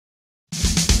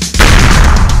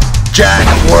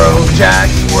Jaxx World,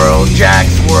 Jaxx World,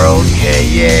 Jaxx World, yeah,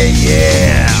 yeah,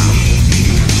 yeah.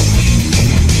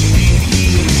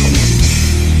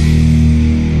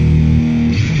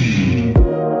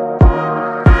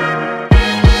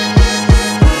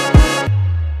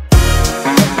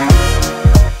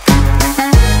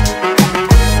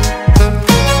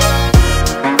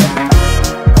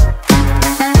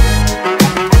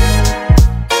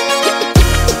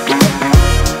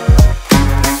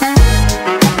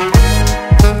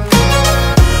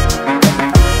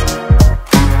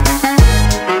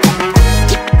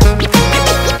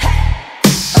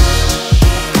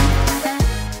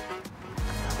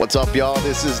 What's up, y'all?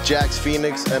 This is Jaxx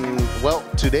Phoenix, and well,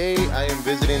 today I am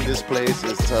visiting this place.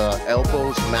 It's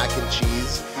Elbows Mac and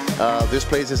Cheese. This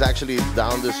place is actually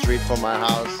down the street from my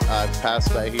house. I've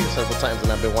passed by here several times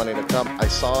and I've been wanting to come. I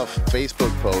saw a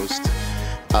Facebook post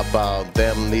about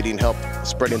them needing help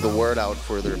spreading the word out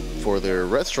for their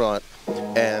restaurant,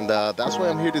 and that's why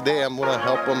I'm here today. I'm gonna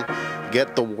help them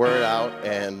get the word out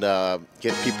and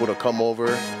get people to come over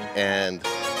and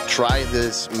try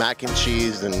this mac and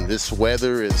cheese. And this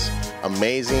weather is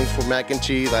amazing for mac and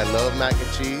cheese. I love mac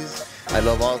and cheese. I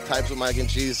love all types of mac and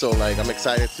cheese, so like I'm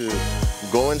excited to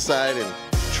go inside and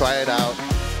try it out,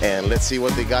 and let's see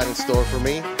what they got in store for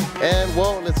me. And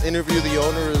well, let's interview the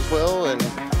owner as well and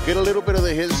get a little bit of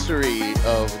the history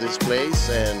of this place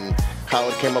and how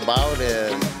it came about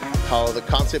and how the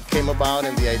concept came about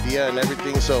and the idea and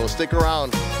everything. So stick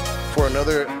around for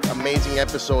another amazing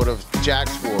episode of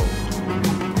Jaxx World.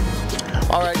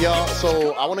 Alright, y'all,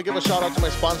 so I want to give a shout out to my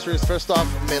sponsors. First off,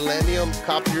 Millennium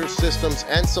Copier Systems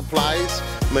and Supplies.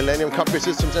 Millennium Copier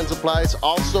Systems and Supplies.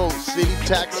 Also, City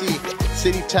Taxi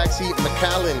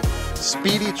McAllen.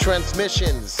 Speedy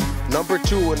Transmissions,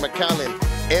 #2 in McAllen.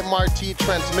 MRT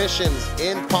Transmissions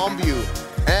in Palmview.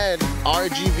 And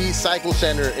RGV Cycle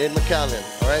Center in McAllen.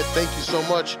 Alright, thank you so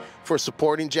much for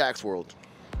supporting Jaxx World.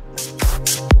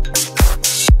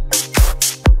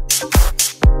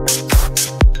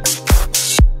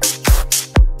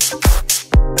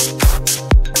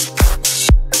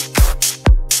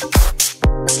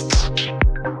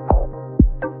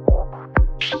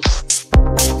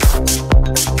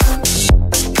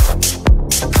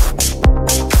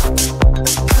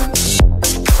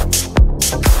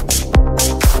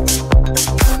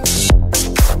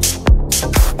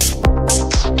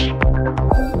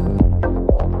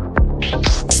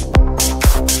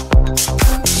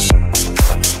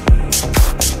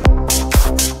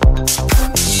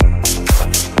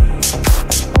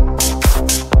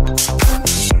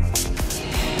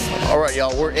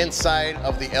 Y'all, we're inside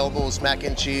of the Elbows Mac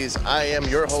and Cheese. I am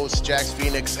your host, Jaxx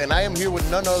Phoenix, and I am here with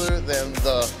none other than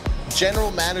the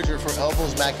general manager for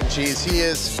Elbows Mac and Cheese. He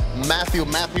is Matthew.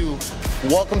 Matthew,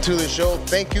 welcome to the show.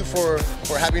 Thank you for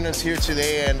having us here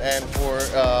today and for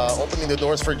opening the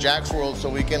doors for Jaxx World so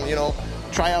we can, you know,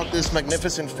 try out this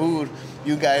magnificent food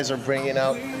you guys are bringing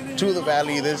out to the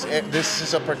valley. This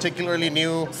is a particularly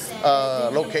new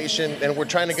location, and we're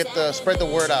trying to spread the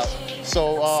word out.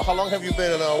 So how long have you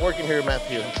been working here,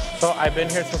 Matthew? So I've been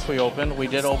here since we opened. We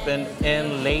did open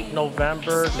in late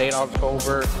November, early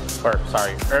November,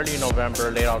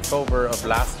 late October of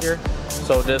last year.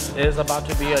 So this is about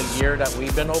to be a year that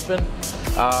we've been open.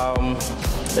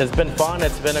 It's been fun.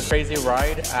 It's been a crazy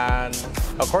ride, and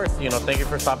of course, you know, thank you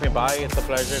for stopping by. It's a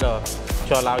pleasure to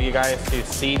allow you guys to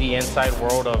see the inside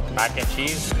world of mac and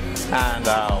cheese. And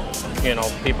you know,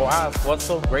 people ask, what's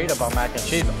so great about mac and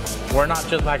cheese? We're not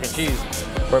just mac and cheese.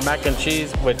 We're mac and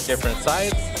cheese with different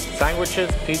sides, sandwiches,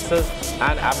 pizzas,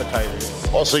 and appetizers.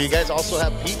 Oh, so you guys also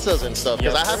have pizzas and stuff?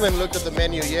 Because Yes, I haven't looked at the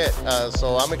menu yet,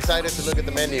 so I'm excited to look at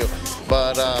the menu.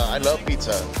 But I love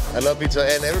pizza. I love pizza,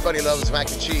 and everybody loves mac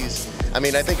and cheese. I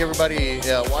mean, I think everybody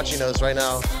watching us right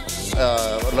now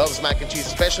loves mac and cheese,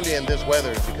 especially in this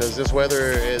weather, because this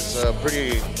weather is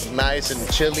pretty nice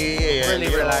and chilly and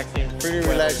Really relaxing. Pretty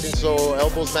relaxing. So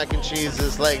Elbows Mac and Cheese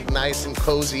is like nice and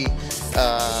cozy.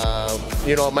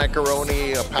 You know,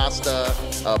 macaroni, a pasta,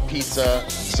 a pizza.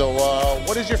 So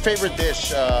what is your favorite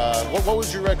dish? What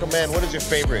would you recommend? What is your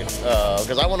favorite?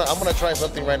 Because I'm gonna try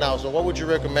something right now. So what would you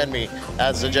recommend me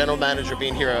as the general manager,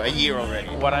 being here a year already?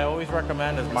 What I always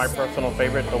recommend is my personal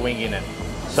favorite, the Winging It.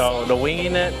 So the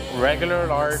Winging It, regular,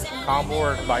 large, combo,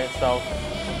 or by itself.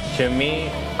 To me,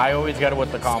 I always get it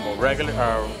with the combo.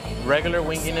 Regular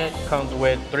Winging It comes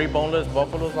with 3 boneless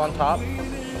buffalos on top.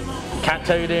 Can't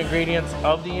tell you the ingredients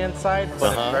of the inside,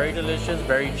 but it's very delicious,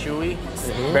 very chewy,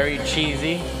 very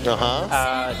cheesy.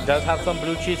 Does have some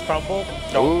blue cheese crumble.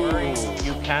 Don't worry,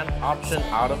 you can option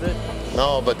out of it.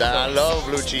 No, but I love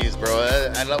blue cheese, bro.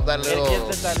 I love that little. It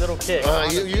gives it that little kick.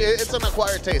 It's an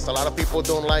acquired taste. A lot of people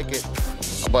don't like it.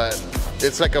 but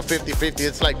it's like a 50-50.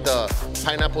 It's like the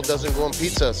pineapple doesn't go on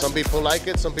pizza. Some people like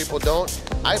it, some people don't.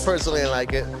 I personally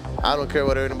like it. I don't care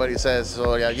what anybody says.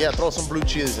 So yeah, throw some blue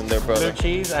cheese in there, brother. Blue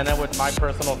cheese, and then with my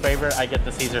personal favorite, I get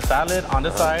the Caesar salad on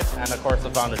the side, and of course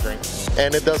the fountain drink.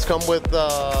 And it does come with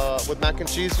mac and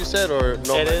cheese, you said, or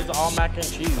no? It is all mac and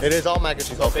cheese. It is all mac and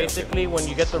cheese. So basically, when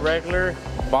you get the regular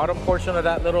bottom portion of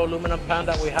that little aluminum pan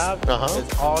that we have,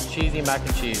 it's all cheesy mac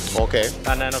and cheese. Okay.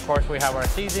 And then of course we have our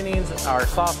seasonings, our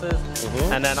sauces,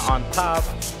 and then on top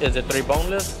is the 3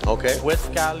 boneless. Okay. With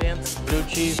scallions, blue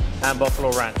cheese, and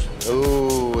buffalo ranch.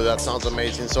 Ooh, that sounds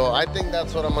amazing. So I think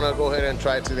that's what I'm gonna go ahead and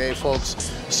try today,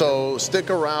 folks. So stick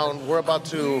around. We're about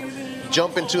to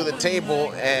jump into the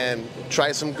table and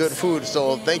try some good food.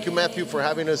 So thank you, Matthew, for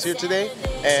having us here today,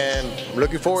 and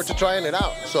looking forward to trying it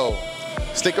out. So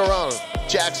stick around.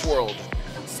 Jaxx World,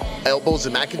 Elbows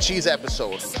and Mac and Cheese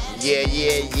episode. Yeah,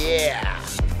 yeah, yeah.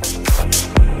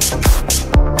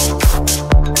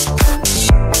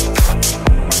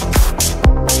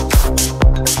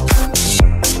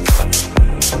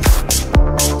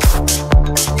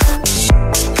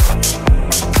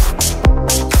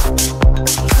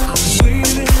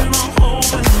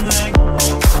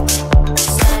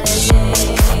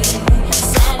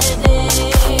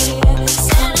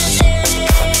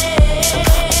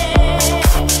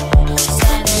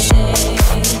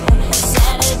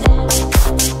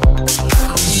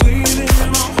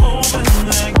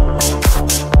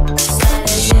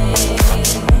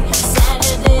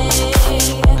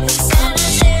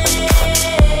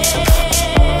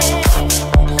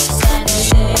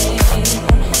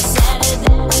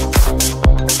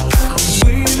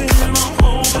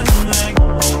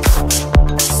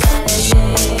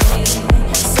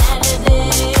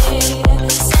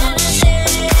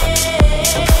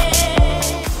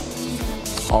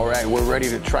 Ready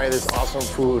to try this awesome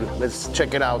food. Let's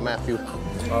check it out, Matthew.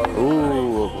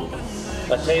 Ooh.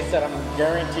 A taste that I'm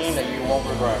guaranteeing that you won't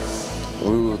regret.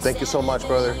 Ooh, thank you so much,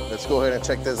 brother. Let's go ahead and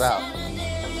check this out.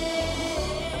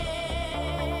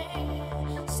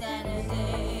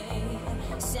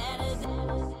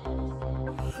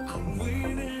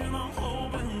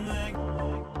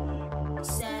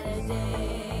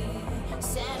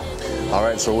 All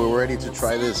right, so we're ready to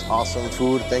try this awesome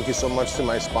food. Thank you so much to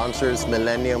my sponsors,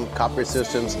 Millennium, Copier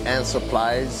Systems and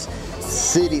Supplies,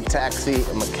 City Taxi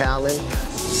in McAllen,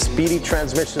 Speedy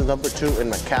Transmissions #2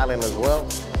 in McAllen as well,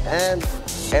 and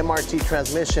MRT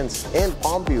Transmissions in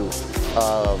Palmview.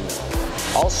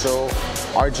 Also,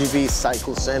 RGV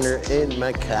Cycle Center in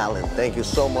McAllen. Thank you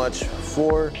so much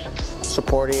for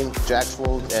supporting Jaxx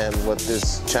World and what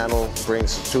this channel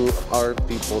brings to our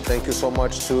people. Thank you so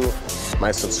much to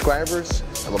my subscribers.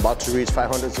 I'm about to reach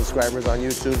 500 subscribers on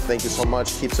YouTube. Thank you so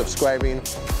much. Keep subscribing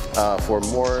for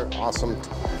more awesome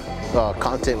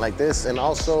content like this. And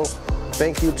also,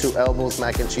 thank you to Elbows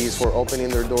Mac and Cheese for opening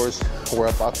their doors. We're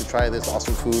about to try this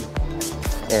awesome food,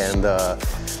 and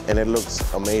it looks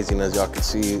amazing, as y'all can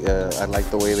see. I like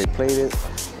the way they played it.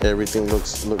 Everything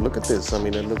looks, look at this. I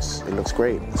mean, it looks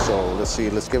great. So let's see,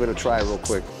 let's give it a try real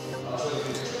quick.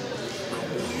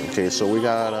 Okay, so we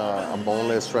got a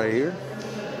boneless right here.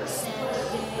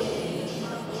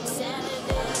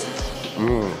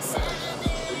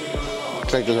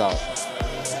 Check this out.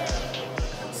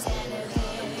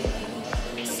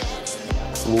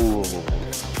 Ooh.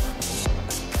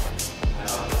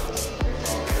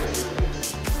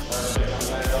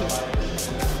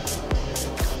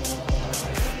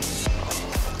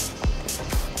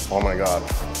 Oh my God.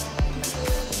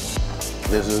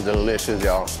 This is delicious,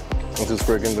 y'all. This is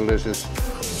freaking delicious.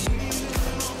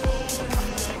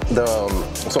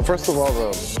 So first of all,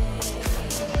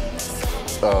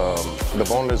 the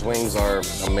boneless wings are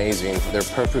amazing. They're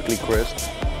perfectly crisp.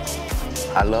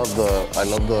 I love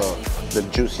the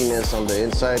juiciness on the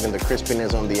inside and the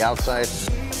crispiness on the outside.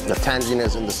 The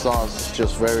tanginess in the sauce is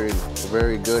just very,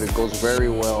 very good. It goes very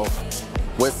well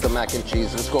with the mac and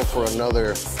cheese. Let's go for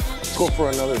another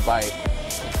bite,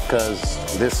 because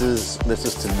this is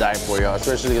to die for, y'all,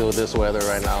 especially with this weather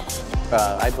right now.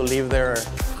 I believe they're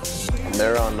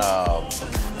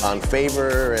on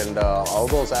Favor and all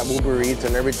those at Uber Eats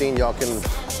and everything. Y'all can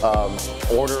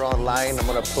order online. I'm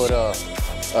gonna put a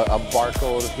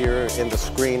barcode here in the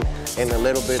screen in a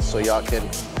little bit, so y'all can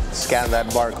scan that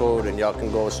barcode and y'all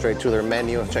can go straight to their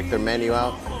menu, check their menu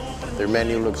out. Their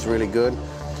menu looks really good.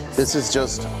 This is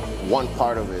just one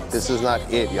part of it. This is not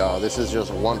it, y'all. This is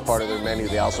just one part of their menu.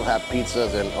 They also have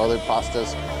pizzas and other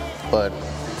pastas, but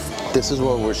this is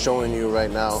what we're showing you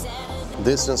right now.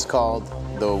 This is called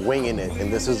the winging it,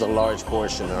 and this is a large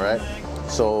portion, all right?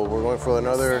 So we're going for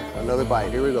another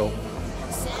bite. Here we go.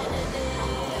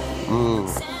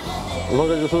 Look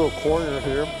at this little corner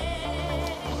here.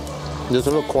 This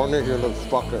little corner here looks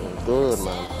fucking good,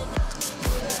 man.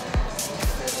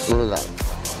 Look at that.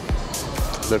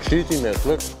 The cheesiness,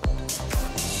 look.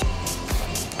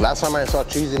 Last time I saw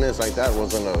cheesiness like that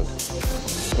was in a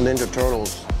Ninja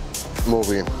Turtles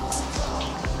movie.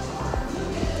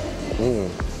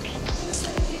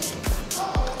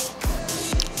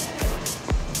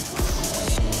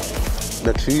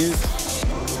 The cheese,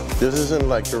 this isn't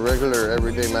like the regular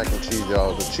everyday mac and cheese,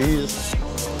 y'all. The cheese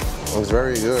is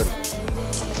very good.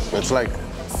 It's like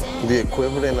the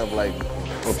equivalent of like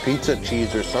a pizza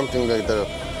cheese or something, like the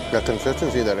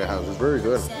consistency that it has is very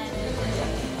good.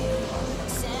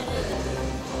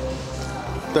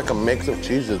 It's like a mix of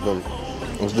cheeses, but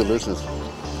it's delicious.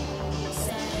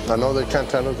 I know they can't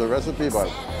tell us the recipe, but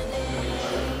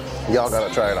y'all gotta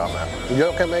try it out, man. If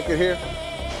y'all can make it here,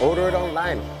 order it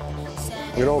online.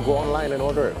 You know, go online and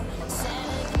order it.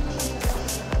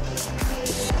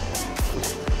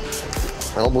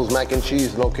 Elbows Mac and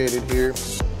Cheese located here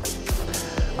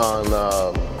on,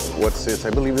 what's this? I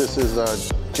believe this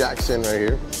is Jackson right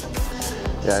here.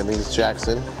 Yeah, I think it's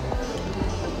Jackson.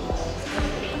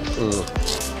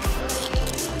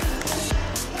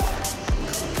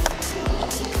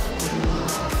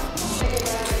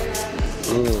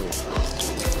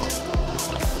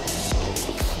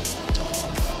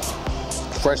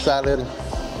 Fresh salad,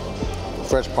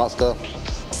 fresh pasta.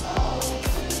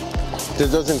 This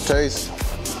doesn't taste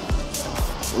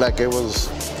like it was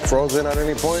frozen at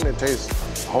any point. It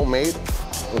tastes homemade.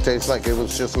 It tastes like it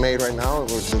was just made right now,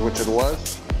 which it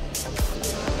was.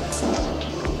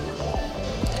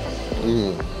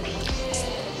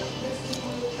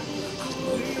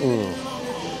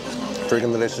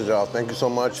 Freaking delicious, y'all. Thank you so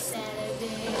much.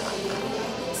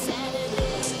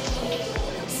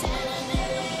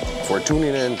 For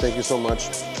tuning in, thank you so much.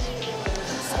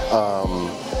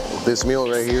 This meal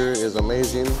right here is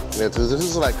amazing. This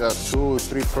is like a 2 or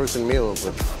 3 person meal,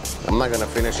 but I'm not gonna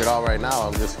finish it all right now.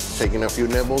 I'm just taking a few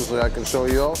nibbles so I can show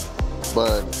you all.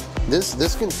 But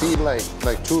this can feed like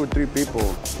 2 or 3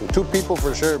 people, 2 people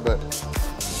for sure. But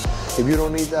if you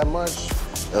don't need that much,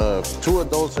 2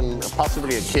 adults and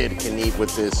possibly a kid can eat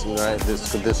with this, right?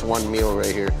 This one meal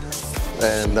right here,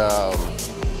 and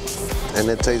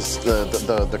it tastes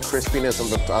the crispiness on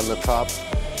the top.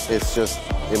 It's just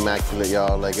immaculate,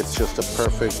 y'all. Like, it's just a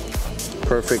perfect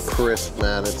crisp,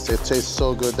 man. It tastes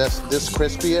so good. This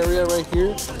crispy area right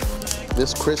here,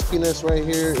 this crispiness right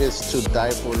here is to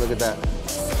die for. Look at that.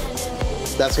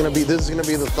 This is gonna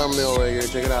be the thumbnail right here.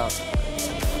 Check it out.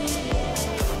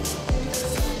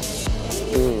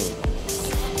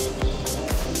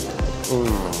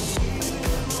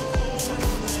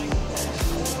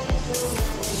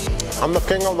 I'm the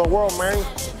king of the world, man.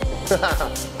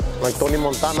 Like Tony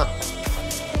Montana.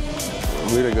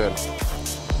 Really good.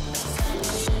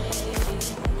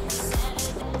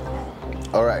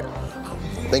 All right.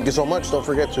 Thank you so much. Don't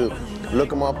forget to look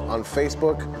them up on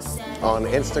Facebook, on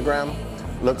Instagram.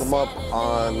 Look them up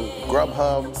on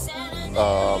Grubhub,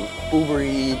 Uber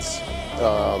Eats,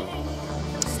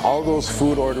 all those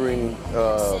food ordering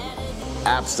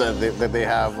apps that they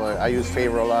have. I use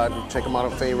Favor a lot. Check them out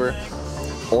on Favor.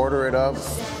 Order it up.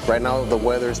 Right now the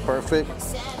weather is perfect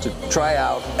to try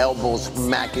out Elbows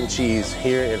Mac and Cheese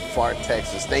here in Pharr,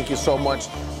 Texas. Thank you so much.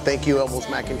 Thank you, Elbows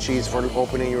Mac and Cheese, for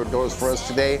opening your doors for us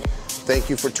today. Thank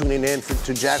you for tuning in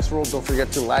to Jaxx World. Don't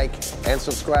forget to like and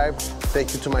subscribe.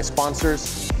 Thank you to my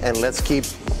sponsors, and let's keep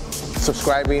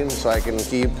subscribing so I can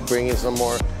keep bringing some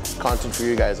more content for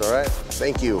you guys, all right?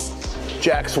 Thank you.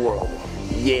 Jaxx World.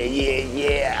 Yeah, yeah,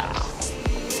 yeah.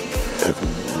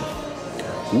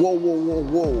 Whoa, whoa, whoa,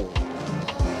 whoa.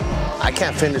 I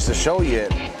can't finish the show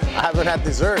yet. I haven't had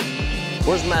dessert.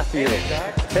 Where's Matthew? Hey,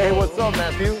 Jack. Hey, what's up,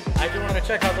 Matthew? I just want to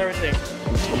check how's everything.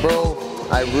 Bro,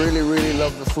 I really, really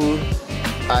love the food.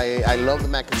 I love the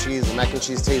mac and cheese. The mac and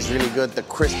cheese tastes really good. The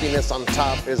crispiness on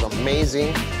top is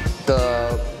amazing.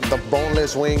 The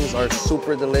boneless wings are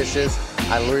super delicious.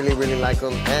 I really, really like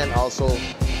them. And also,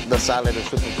 the salad is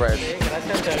super fresh.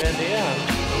 Gracias, te bendiga.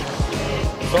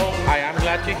 So, I am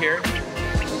glad you're here.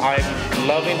 I'm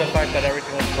loving the fact that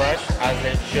everything was fresh, as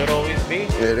it should always be.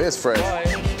 It is fresh. But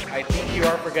I think you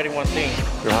are forgetting one thing.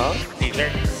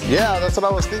 Desserts. Yeah, that's what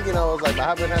I was thinking. I was like, I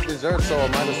haven't had dessert, so I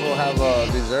might as well have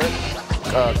dessert.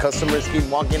 Customers keep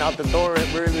walking out the door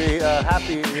really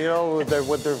happy, you know, with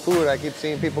their food. I keep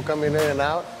seeing people coming in and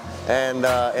out. And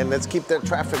let's keep their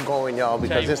traffic going, y'all,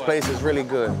 because this place is really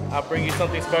good. I'll bring you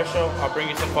something special. I'll bring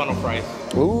you some funnel fries.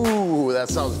 Ooh, that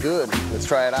sounds good. Let's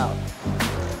try it out.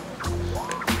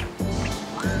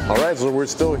 All right, so we're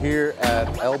still here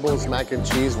at Elbows Mac and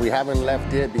Cheese. We haven't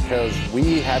left yet because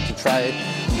we had to try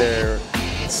their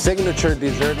signature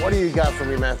dessert. What do you got for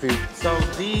me, Matthew? So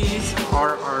these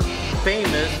are our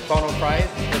famous funnel fries.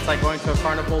 It's like going to a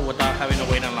carnival without having to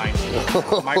wait in line.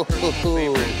 My personal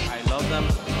favorite. I love them.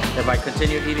 If I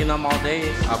continue eating them all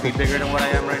day, I'll be bigger than what I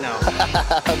am right now.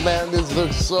 Man, this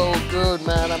looks so good,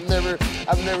 man.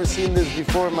 I've never seen this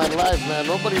before in my life, man.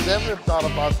 Nobody's ever thought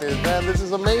about this, man. This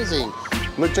is amazing.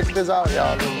 Look, check this out,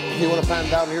 y'all. You want to pan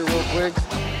down here real quick?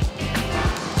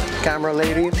 Camera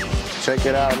lady, check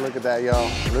it out. Look at that, y'all.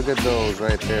 Look at those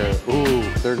right there. Ooh,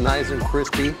 they're nice and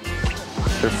crispy.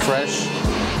 They're fresh.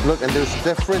 Look, and there's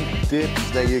different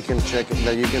dips that you can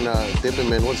dip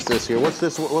them in. What's this here? What's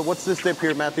this dip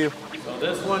here, Matthew? So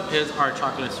this one is our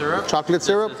chocolate syrup. Chocolate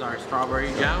syrup? This is our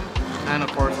strawberry jam, and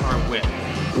of course our whip.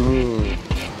 Mmm.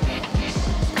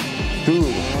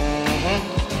 Dude.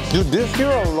 Dude, this here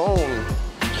alone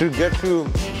should get to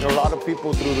a lot of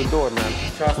people through the door, man.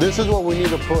 This is what we need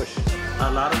to push.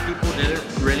 A lot of people didn't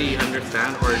really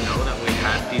understand or know that we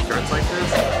had desserts like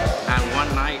this. And one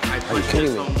night I pushed it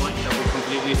so much that we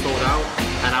completely sold out.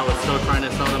 And I was still trying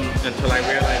to sell them until I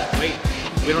realized, wait,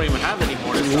 we don't even have any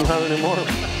more to sell. We don't have any more.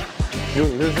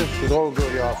 Dude, this is so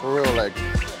good, y'all, for real. Like,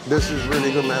 this is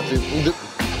really good, Matthew.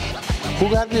 Who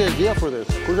got the idea for this?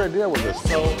 Whose idea was this?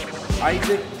 So,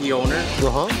 Isaac, the owner,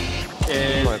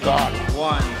 is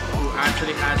one who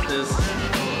actually had this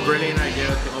brilliant idea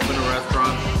to open a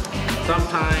restaurant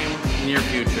sometime near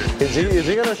future. Is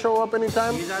he gonna show up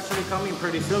anytime? He's actually coming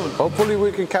pretty soon. Hopefully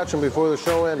we can catch him before the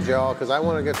show ends, y'all, because I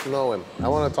want to get to know him. I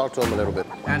want to talk to him a little bit.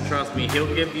 And trust me,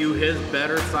 he'll give you his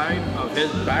better side of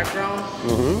his background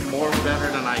more better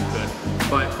than I could.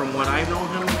 But from what I know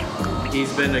him,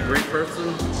 he's been a great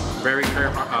person, very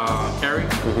caring.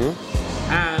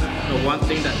 And the one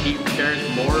thing that he cares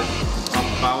more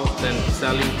about than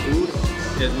selling food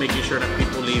is making sure that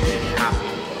people leave happy.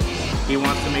 He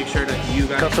wants to make sure that you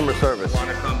guys customer service want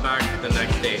to come back the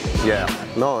next day. Yeah,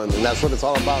 no, and that's what it's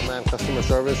all about, man. Customer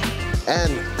service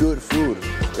and good food.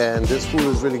 And this food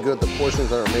is really good. The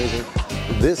portions are amazing.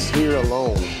 This here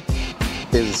alone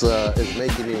is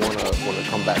making me want to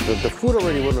come back. The food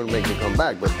already wouldn't make me come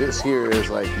back, but this here is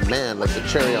like, man, like the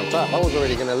cherry on top. I was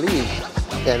already gonna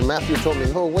leave, and Matthew told me,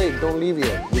 no, wait, don't leave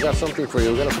yet. We got something for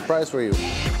you. We got a surprise for you.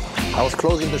 I was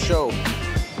closing the show,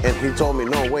 and he told me,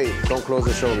 no, wait, don't close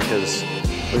the show because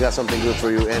we got something good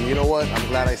for you. And you know what? I'm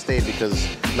glad I stayed because,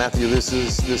 Matthew, this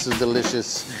is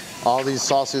delicious. All these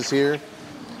sauces here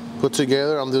put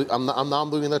together. I'm now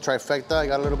doing the trifecta. I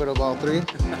got a little bit of all three.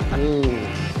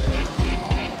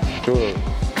 Good.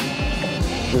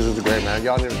 This is great, man.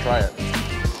 Y'all need to try it.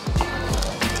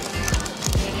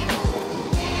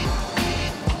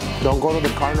 Don't go to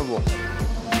the carnival.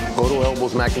 Go to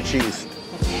Elbows Mac and Cheese.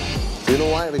 You know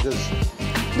why? Because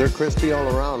they're crispy all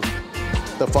around.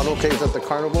 The funnel cakes at the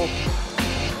carnival,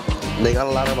 they got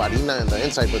a lot of harina in the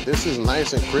inside, but this is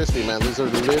nice and crispy, man. These are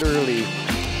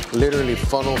literally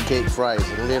funnel cake fries.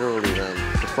 Literally, man.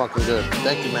 They're fucking good.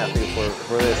 Thank you, Matthew,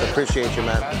 for this. I appreciate you,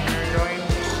 man.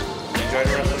 Enjoy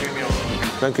the rest of your meal.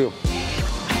 Thank you.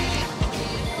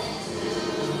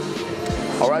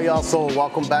 All right, y'all, so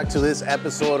welcome back to this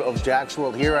episode of Jaxx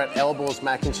World here at Elbows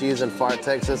Mac and Cheese in Pharr,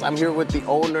 Texas. I'm here with the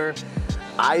owner,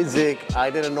 Isaac. I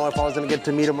didn't know if I was gonna get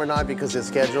to meet him or not because his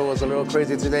schedule was a little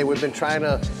crazy today. We've been trying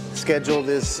to schedule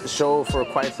this show for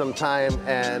quite some time,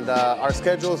 and our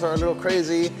schedules are a little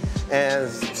crazy, and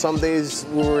some days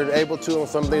we were able to and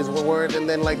some days we weren't, and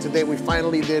then like today we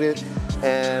finally did it.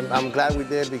 And I'm glad we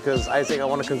did because, Isaac, I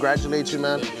want to congratulate you,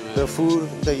 man. The food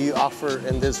that you offer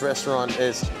in this restaurant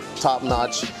is top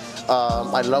notch.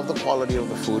 I love the quality of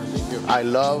the food. I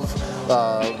love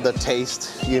the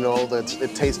taste. You know,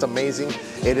 it tastes amazing.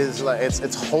 It is like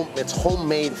it's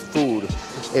homemade food.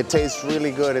 It tastes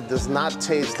really good. It does not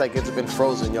taste like it's been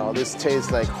frozen, y'all. This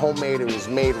tastes like homemade. It was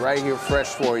made right here, fresh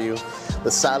for you.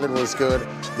 The salad was good.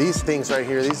 These things right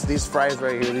here, these fries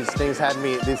right here, these things had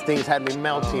me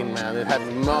melting, man. It had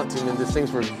me melting, and these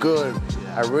things were good.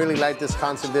 I really like this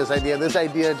concept, this idea. This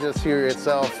idea just here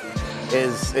itself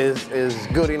is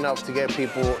good enough to get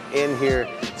people in here.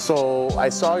 So I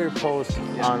saw your post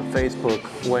on Facebook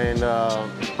when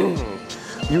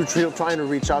you were trying to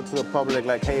reach out to the public,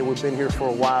 like, hey, we've been here for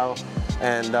a while,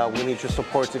 and we need your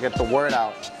support to get the word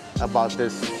out about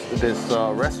this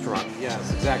restaurant.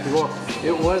 Yes, exactly. Well,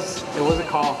 it was a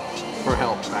call for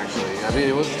help, actually. I mean,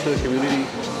 it was to the community.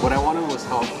 What I wanted was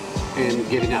help in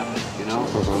getting out there, you know?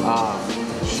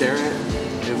 Share it.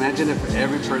 Imagine if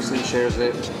every person shares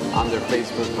it on their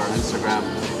Facebook or Instagram.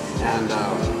 and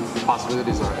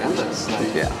possibilities are endless.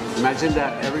 Like, imagine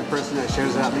that every person that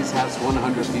shares it at least has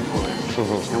 100 people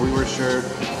there, and we were shared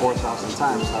 4,000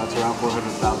 times. So that's around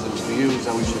 400,000 views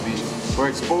that we should be, or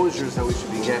exposures that we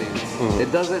should be getting.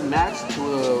 It doesn't match to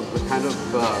the kind of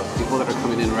people that are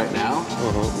coming in right now,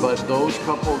 but those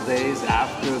couple days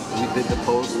after we did the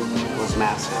post was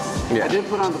massive. I did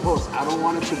put on the post, I don't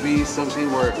want it to be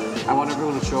something where I want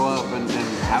everyone to show up and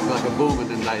have like a boom and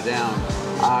then die down.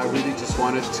 I really just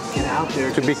wanted to get out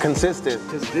there. To be consistent.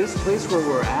 Because this place where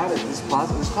we're at, this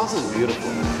plaza is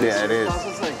beautiful. Yeah, it is. This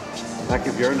plaza's like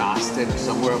if you're in Austin or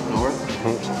somewhere up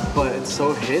north, but it's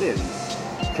so hidden.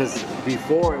 Because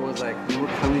before it was like we were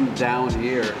coming down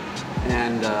here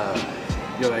and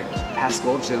you're like past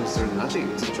Gold Gyms, there's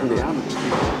nothing to turn around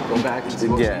and go back and see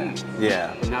what we eat.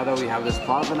 But now that we have this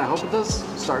plaza, and I hope it does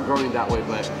start growing that way,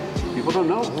 but people don't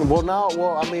know.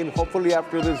 Well, I mean, hopefully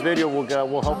after this video,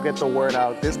 we'll help get the word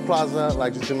out. This plaza,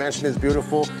 like you mentioned, is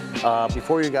beautiful.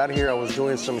 Before you got here, I was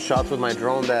doing some shots with my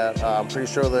drone that I'm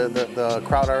pretty sure the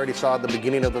crowd already saw at the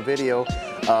beginning of the video.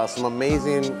 Some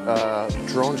amazing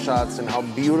drone shots and how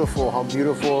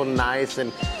beautiful, nice,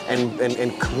 and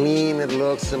clean it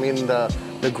looks. I mean,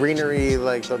 the greenery,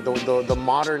 like the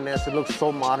modernness, it looks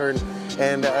so modern,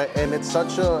 and it's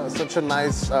such a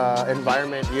nice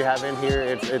environment you have in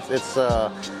here.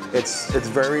 It's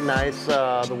very nice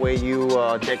the way you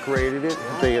decorated it,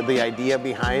 the idea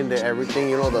behind everything,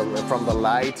 you know, from the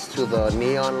lights to the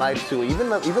neon lights to even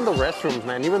the restrooms,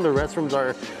 man. Even the restrooms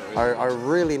are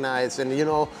really nice. And you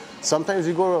know, sometimes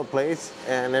you go to a place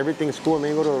and everything's cool, and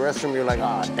then you go to a restroom, you're like,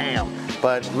 ah, oh, damn.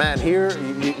 But man, here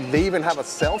they even have a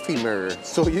selfie mirror,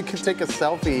 so you can take a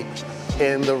selfie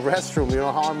in the restroom. You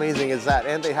know, how amazing is that?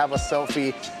 And they have a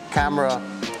selfie camera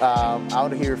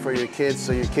out here for your kids,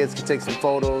 so your kids can take some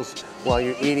photos while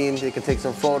you're eating. They can take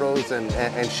some photos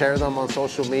and share them on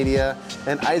social media.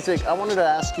 And Isaac, I wanted to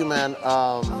ask you, man,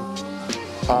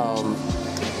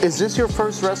 is this your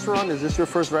first restaurant? Is this your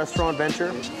first restaurant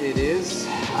venture? It is.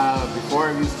 Before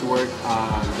I used to work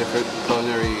on different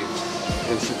culinary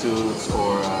institutes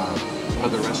or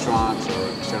other restaurants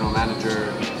or general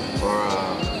manager or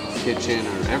kitchen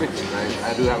or everything, right?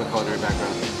 I do have a culinary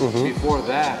background. Before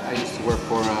that, I used to work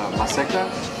for Maseca.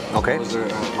 Okay. I was a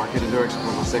marketing director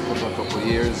for Maseca for a couple of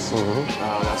years.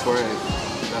 That's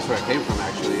where I came from,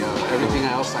 actually. Everything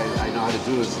else I know how to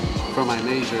do is from my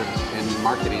major in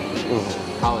marketing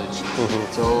in college.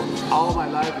 So all my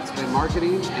life it's been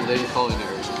marketing and then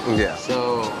culinary. Yeah.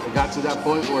 So it got to that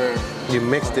point where you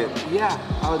mixed it. Yeah.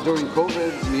 During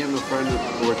COVID, me and a friend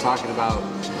were talking about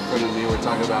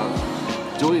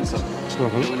doing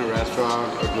something, doing a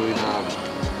restaurant or doing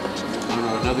I don't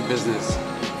know, another business.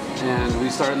 And we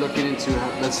started looking into,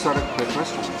 let's start a quick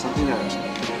restaurant, something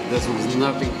that this was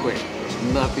nothing quick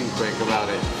about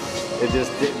it. It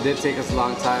just did take us a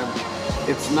long time.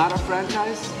 It's not a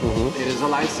franchise, it is a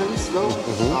license though.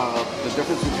 The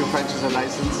difference between franchise and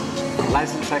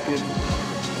license I could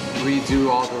redo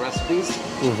all the recipes,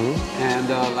 and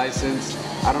license,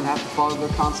 I don't have to follow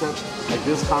the concept. Like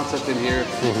this concept in here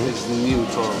is new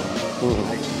totally.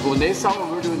 Like when they saw what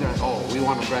we were doing, they're like, oh, we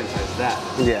want to franchise that.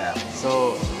 Yeah.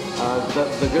 So the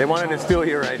good they wanted to steal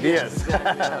your ideas.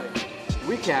 Exactly.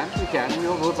 We can.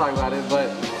 We'll talk about it, but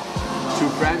to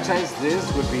franchise this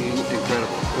would be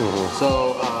incredible.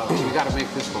 So we got to make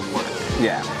this one work.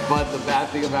 Yeah. But the bad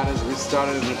thing about it is we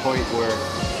started at a point where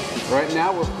right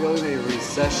now we're feeling a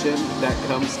recession that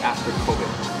comes after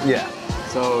COVID. Yeah.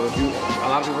 So a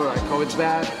lot of people are like, COVID's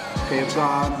bad, okay, it's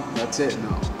gone, that's it.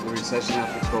 No, the recession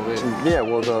after COVID. Yeah,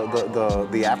 well,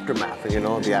 the aftermath, you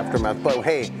know, the aftermath. But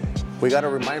hey, we got to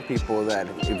remind people that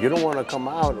if you don't want to come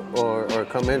out or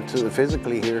come into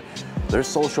physically here, there's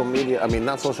social media. I mean,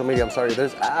 not social media. I'm sorry.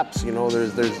 There's apps. You know,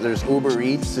 there's Uber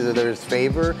Eats. There's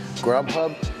Favor,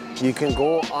 Grubhub. You can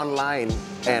go online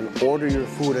and order your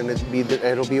food, and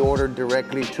it'll be ordered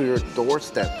directly to your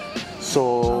doorstep.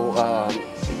 So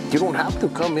you don't have to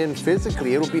come in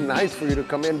physically. It'll be nice for you to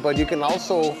come in, but you can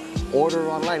also order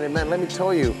online. And man, let me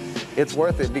tell you, it's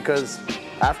worth it because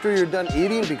after you're done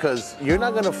eating, because you're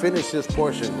not gonna finish this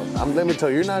portion. Let me tell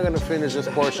you, you're not gonna finish this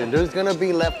portion. There's gonna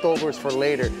be leftovers for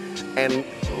later. And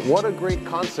what a great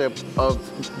concept of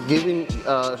giving you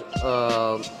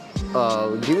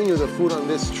the food on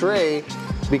this tray,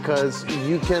 because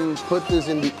you can put this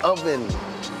in the oven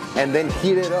and then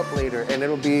heat it up later, and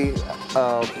it'll be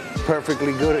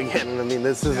perfectly good again. I mean,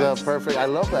 this is perfect. I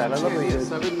love that. I love it.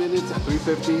 7 minutes at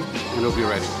 350, and it'll be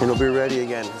ready. It'll be ready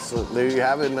again. So there you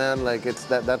have it, man. Like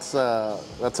that's a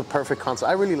perfect concept.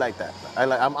 I really like that.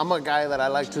 I'm a guy that I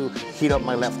like to heat up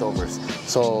my leftovers.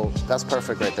 So that's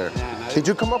perfect right there. Yeah, Did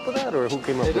you come up with that, or who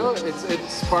came up with it?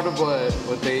 It's part of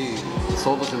what they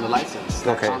sold us in the license,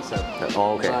 that concept.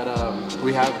 Oh, okay. But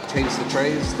we have changed the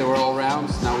trays. They were all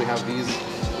rounds. Now we have these.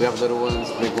 We have little ones,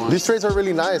 big ones. These trays are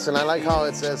really nice, and I like how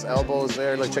it says elbows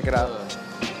there. Like, check it out.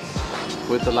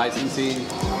 With the licensing.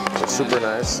 It's super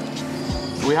nice.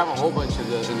 We have a whole bunch in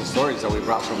the stories that we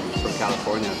brought from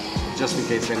California, just in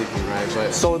case anything, right?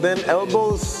 But so then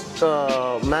Elbows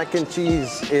mac and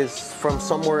cheese is from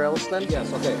somewhere else then?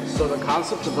 Yes, okay. So the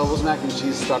concept of Elbows mac and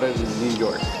cheese started in New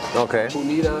York. Okay.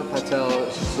 Punita Patel,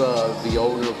 she's the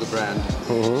owner of the brand.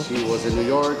 Mm-hmm. She was in New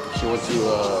York. She went to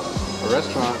a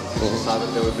restaurant and she saw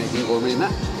that they were making gourmet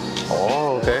mac.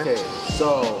 Oh, okay. Okay,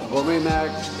 so gourmet mac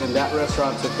in that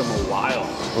restaurant took them a while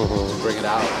to bring it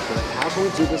out. So like, how can we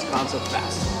do this concept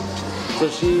fast? So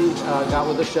she got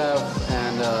with the chef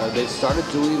and they started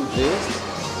doing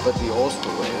this, but the old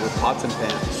school way, with pots and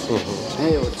pans.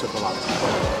 Hey, it took a lot of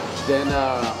time. Then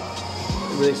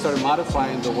they started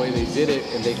modifying the way they did it,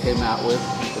 and they came out with,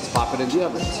 let's pop it in the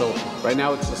oven. So right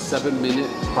now it's a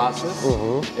 7-minute process.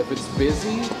 If it's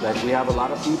busy, like we have a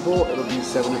lot of people, it'll be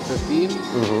 7 to 15.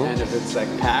 And if it's like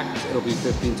packed, it'll be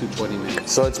 15 to 20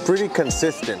 minutes. So it's pretty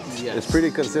consistent. Yes. It's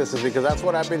pretty consistent, because that's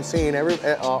what I've been seeing.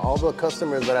 All the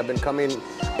customers that have been coming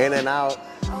in and out,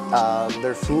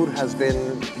 their food has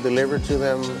been delivered to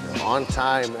them on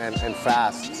time and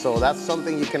fast. So that's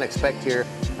something you can expect here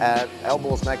at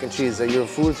Elbows Mac and Cheese, that your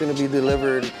food's gonna be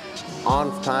delivered on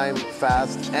time,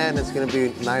 fast, and it's gonna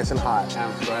be nice and hot.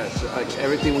 And fresh. Like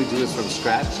everything we do is from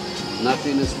scratch.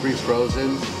 Nothing is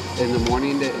pre-frozen. In the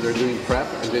morning, they're doing prep,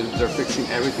 and then they're fixing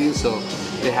everything, so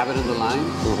they have it in the line.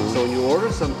 So when you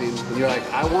order something, and you're like,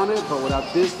 I want it, but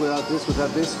without this, without this,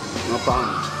 without this, no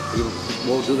problem.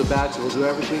 We'll do the batch, we'll do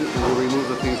everything, and we'll remove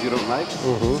the things you don't like.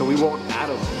 So we won't add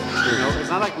them. You know, it's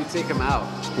not like we take them out.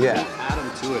 Yeah. We add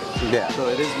them to it. Yeah. So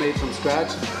it is made from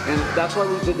scratch, and that's why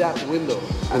we did that window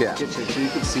at the kitchen, so you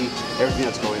can see everything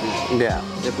that's going in. Yeah.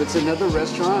 If it's another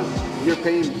restaurant, you're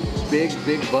paying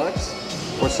big bucks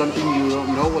for something you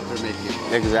don't know what they're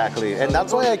making. Exactly, and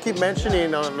that's why I keep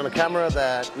mentioning on the camera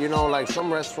that, you know, like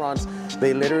some restaurants,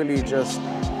 they literally just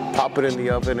pop it in the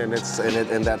oven and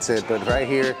and that's it. But right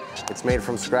here, it's made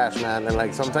from scratch, man. And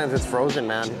like sometimes it's frozen,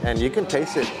 man, and you can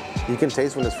taste it. You can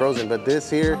taste when it's frozen. But this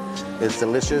here is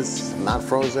delicious, not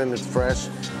frozen. It's fresh,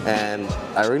 and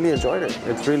I really enjoyed it.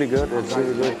 It's really good. It's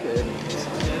really good.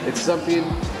 It's something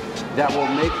that will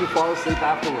make you fall asleep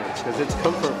afterwards, because it's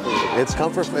comfort food. It's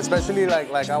comfort, especially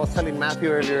like I was telling Matthew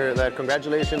earlier, that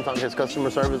congratulations on his customer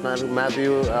service, man.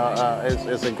 Matthew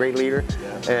is a great leader,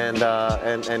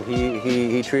 and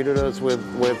he treated us with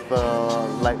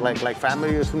like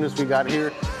family as soon as we got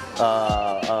here.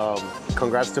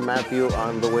 Congrats to Matthew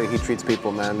on the way he treats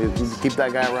people, man. You keep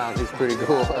that guy around. He's pretty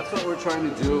cool. That's what we're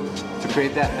trying to do, to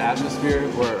create that atmosphere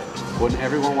where when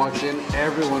everyone walks in,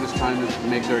 everyone is trying to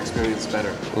make their experience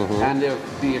better. And if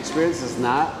the experience is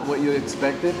not what you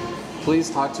expected,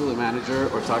 please talk to the manager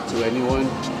or talk to anyone,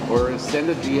 or send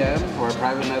a DM or a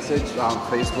private message on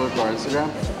Facebook or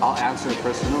Instagram. I'll answer it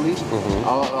personally.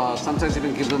 I'll sometimes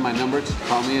even give them my number to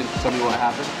call me and tell me what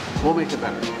happened. We'll make it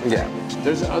better. Yeah.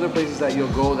 There's other places that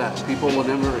you'll go that people will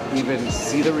never even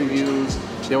see the reviews.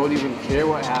 They won't even care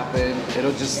what happened.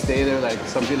 It'll just stay there like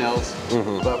something else.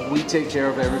 But we take care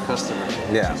of every customer.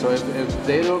 Yeah. So if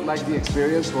they don't like the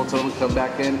experience, we'll tell them to come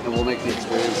back in, and we'll make the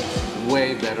experience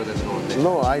way better than going there.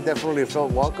 No, I definitely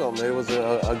felt welcome. It was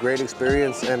a great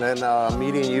experience, and then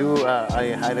meeting you.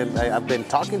 I've been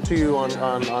talking to you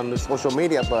on the social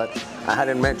media, but I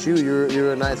hadn't met you.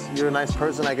 You're a nice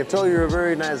person. I can tell you're a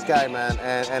very nice guy, man,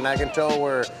 and I can tell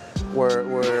where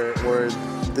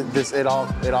this it all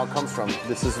comes from.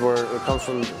 This is where it comes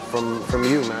from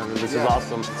you, man. And this is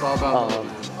awesome. It's all about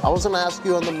I was gonna ask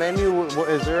you on the menu.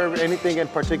 Is there anything in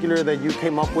particular that you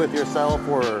came up with yourself,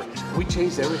 or we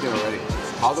changed everything already?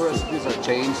 All the recipes are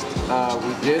changed.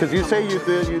 We did. Because you say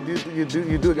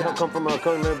you do come from a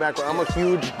culinary background. I'm a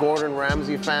huge Gordon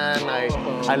Ramsay fan.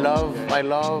 I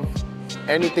love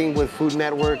anything with Food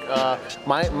Network.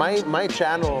 My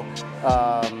channel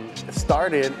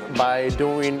started by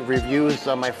doing reviews.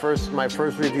 My first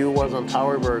review was on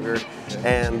Tower Burger,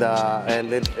 and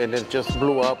it just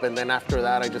blew up. And then after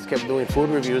that, I just kept doing food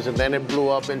reviews, and then it blew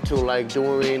up into like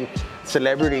doing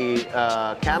celebrity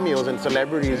cameos, and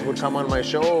celebrities would come on my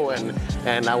show,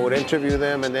 and I would interview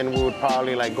them, and then we would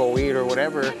probably like go eat or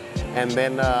whatever. And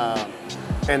then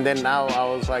now I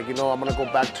was like, you know, I'm gonna go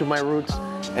back to my roots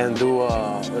and do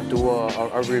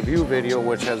a review video,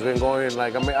 which has been going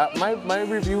like, I mean, my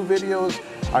review videos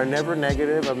are never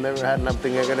negative. I've never had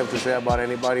nothing negative to say about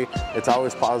anybody. It's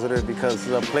always positive because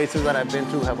the places that I've been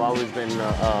to have always been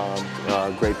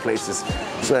great places.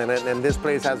 So, and this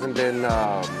place hasn't been,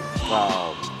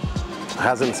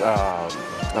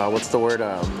 what's the word?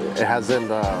 It hasn't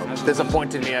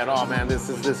disappointed me at all, man. This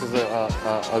is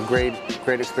a great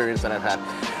experience that I've had.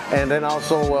 And then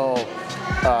also, well,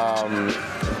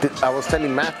 I was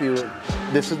telling Matthew,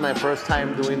 this is my first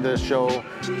time doing the show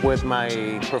with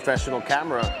my professional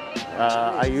camera.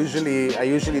 I usually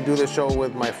do the show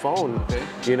with my phone,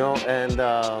 you know, and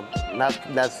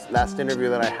last interview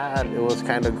that I had, it was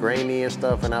kind of grainy and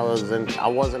stuff, and I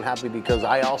wasn't happy because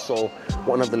I also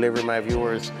want to deliver my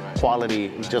viewers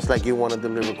quality, just like you want to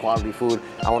deliver quality food.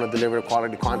 I want to deliver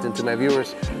quality content to my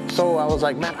viewers. So I was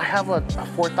like, man, I have a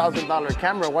 $4,000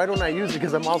 camera. Why don't I use it?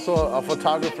 Because I'm also a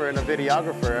photographer and a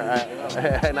videographer,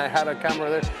 and I had a camera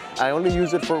there. I only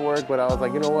use it for work, but I was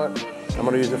like, you know what? I'm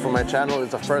gonna use it for my channel.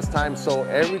 It's the first time, so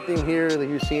everything here that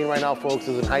you're seeing right now, folks,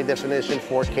 is in high definition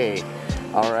 4K.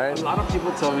 All right. A lot of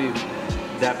people tell me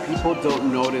that people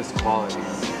don't notice quality.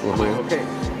 I'm like, okay,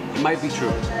 it might be true.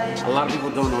 A lot of people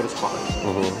don't notice quality,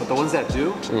 but the ones that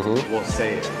do will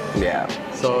say it. Yeah.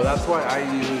 So that's why I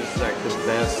use like the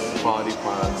best quality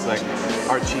products, like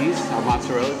our cheese, our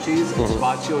mozzarella cheese. It's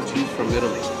Baccio cheese from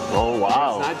Italy. Oh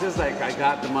wow! It's not just like I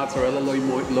got the mozzarella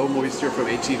low moisture from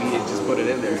HEV and just put it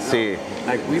in there. See,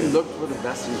 like we looked for the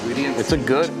best ingredients. It's a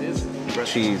good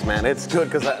cheese, man. It's good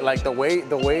because like the way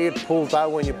it pulls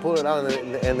out when you pull it out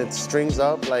and it strings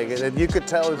up, like you could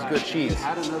tell it's good cheese. If it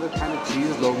had another kind of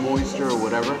cheese, low moisture or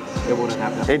whatever, it wouldn't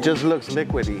have that. It just looks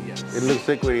liquidy. Yes. It looks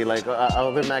liquidy. Like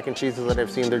other mac and cheeses that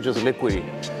I've seen, they're just liquidy.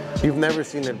 You've never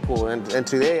seen it pull, and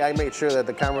today I made sure that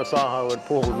the camera saw how it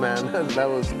pulled, man. That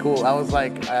was cool. I was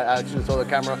like, I actually saw the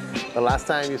camera. The last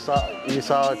time you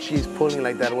saw cheese pulling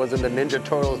like that was in the Ninja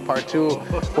Turtles Part 2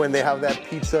 when they have that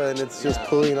pizza and it's just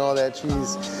pulling all that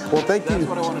cheese. Well, thank you. That's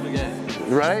what I wanted to get.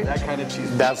 Right? That kind of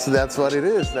cheese. That's what it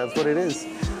is. That's what it is.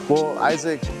 Well,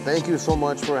 Isaac, thank you so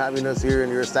much for having us here in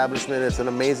your establishment. It's an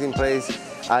amazing place.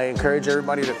 I encourage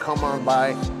everybody to come on by,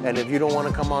 and if you don't want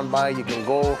to come on by, you can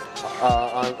go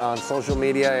on social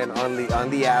media and on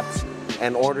the apps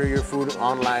and order your food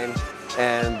online,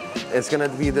 and it's gonna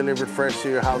be delivered fresh to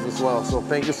your house as well. So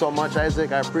thank you so much,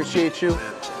 Isaac. I appreciate you.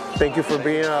 Thank you for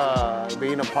being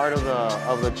a part of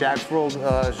the Jaxx World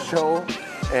show,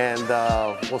 and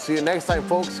we'll see you next time,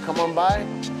 folks. Come on by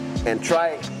and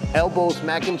try Elbows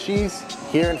Mac and Cheese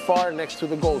here in Pharr next to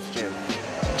the Ghost Gym.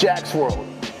 Jaxx World.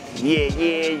 Yeah,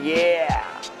 yeah, yeah.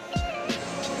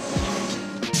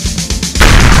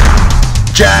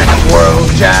 Jaxx World,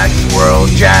 Jaxx World,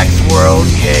 Jaxx World,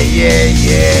 yeah, yeah,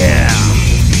 yeah.